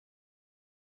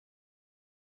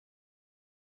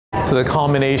So the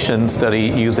combination study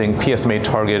using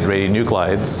PSMA-targeted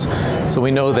radionuclides. So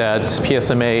we know that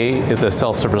PSMA is a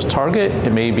cell surface target.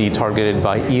 It may be targeted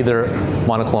by either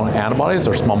monoclonal antibodies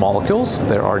or small molecules.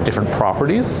 There are different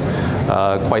properties.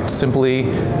 Quite simply,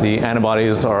 the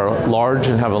antibodies are large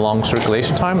and have a long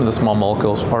circulation time, and the small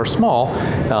molecules are small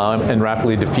and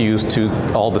rapidly diffuse to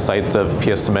all the sites of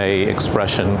PSMA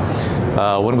expression.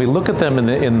 When we look at them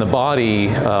in the body,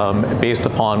 based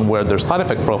upon where their side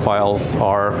effect profiles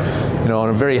are, on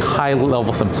a very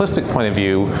high-level simplistic point of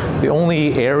view, the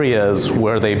only areas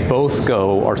where they both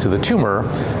go are to the tumor.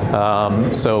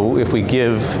 So if we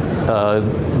give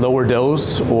lower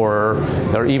dose or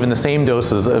even the same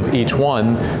doses of each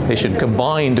one, they should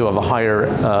combine to have a higher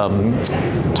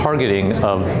targeting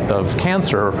of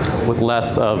cancer with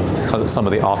less of some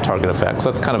of the off-target effects.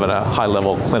 That's kind of a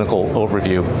high-level clinical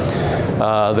overview.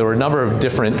 There were a number of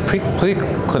different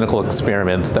preclinical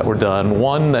experiments that were done.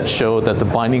 One that showed that the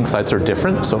binding sites are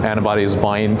different, so antibodies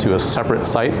bind to a separate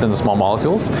site than the small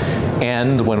molecules,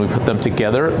 and when we put them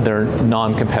together, they're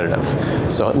non-competitive.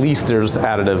 So at least there's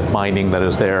additive binding that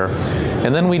is there.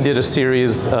 And then we did a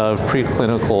series of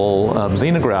preclinical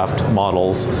xenograft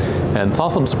models and saw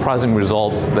some surprising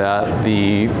results that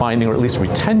the binding, or at least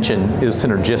retention, is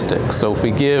synergistic. So if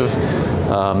we give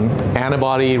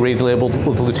antibody radiolabeled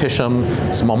with lutetium,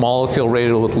 small molecule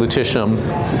radiolabeled with lutetium,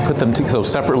 we put them so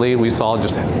separately, we saw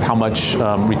just how much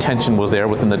retention was there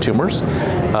within the tumors.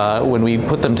 When we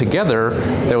put them together,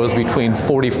 there was between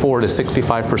 44 to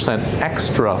 65%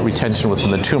 extra retention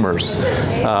within the tumors.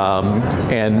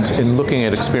 And in looking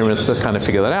at experiments to kind of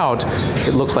figure that out,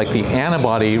 it looks like the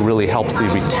antibody really helps the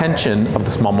retention of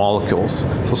the small molecules.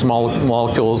 So small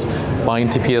molecules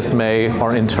bind to PSMA,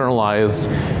 are internalized,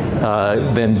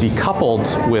 then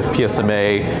decoupled with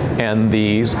PSMA, and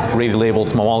these radiolabeled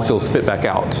small molecules spit back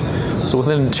out. So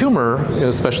within a tumor,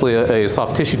 especially a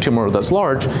soft tissue tumor that's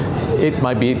large, it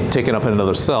might be taken up in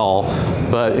another cell,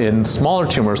 but in smaller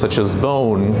tumors such as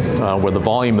bone, where the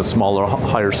volume is smaller,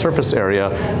 higher surface area,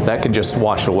 that can just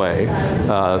wash away.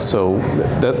 So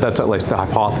that's at least the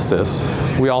hypothesis.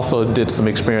 We also did some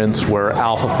experiments where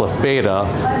alpha plus beta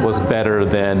was better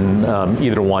than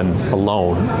either one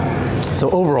alone. So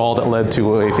overall, that led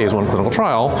to a phase 1 clinical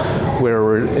trial where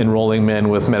we're enrolling men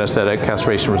with metastatic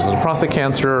castration-resistant prostate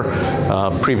cancer,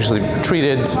 previously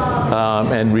treated,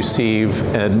 and receive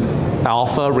an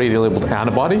alpha-radiolabeled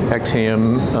antibody,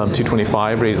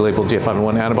 actinium-225 radiolabeled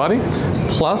J591 antibody,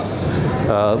 plus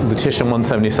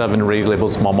lutetium-177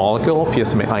 radiolabeled small molecule,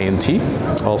 PSMA-I&T,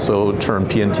 also termed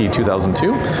PNT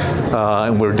 2002.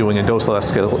 And we're doing a dose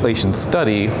escalation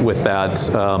study with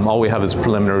that. All we have is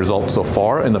preliminary results so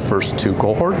far in the first 2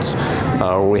 cohorts.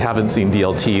 We haven't seen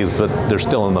DLTs, but they're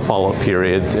still in the follow-up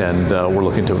period, and we're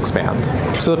looking to expand.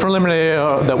 So the preliminary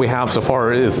that we have so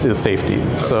far is safety.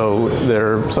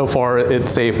 So far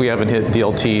it's safe. We haven't hit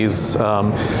DLTs.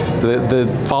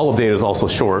 The follow-up data is also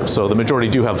short, so the majority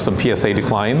do have some PSA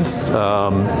declines.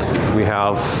 We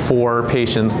have 4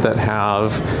 patients that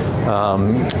have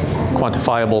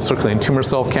quantifiable circulating tumor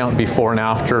cell count before and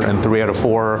after, and 3 out of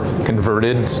 4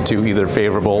 converted to either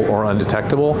favorable or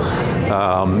undetectable.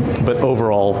 But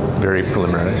overall, very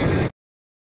preliminary.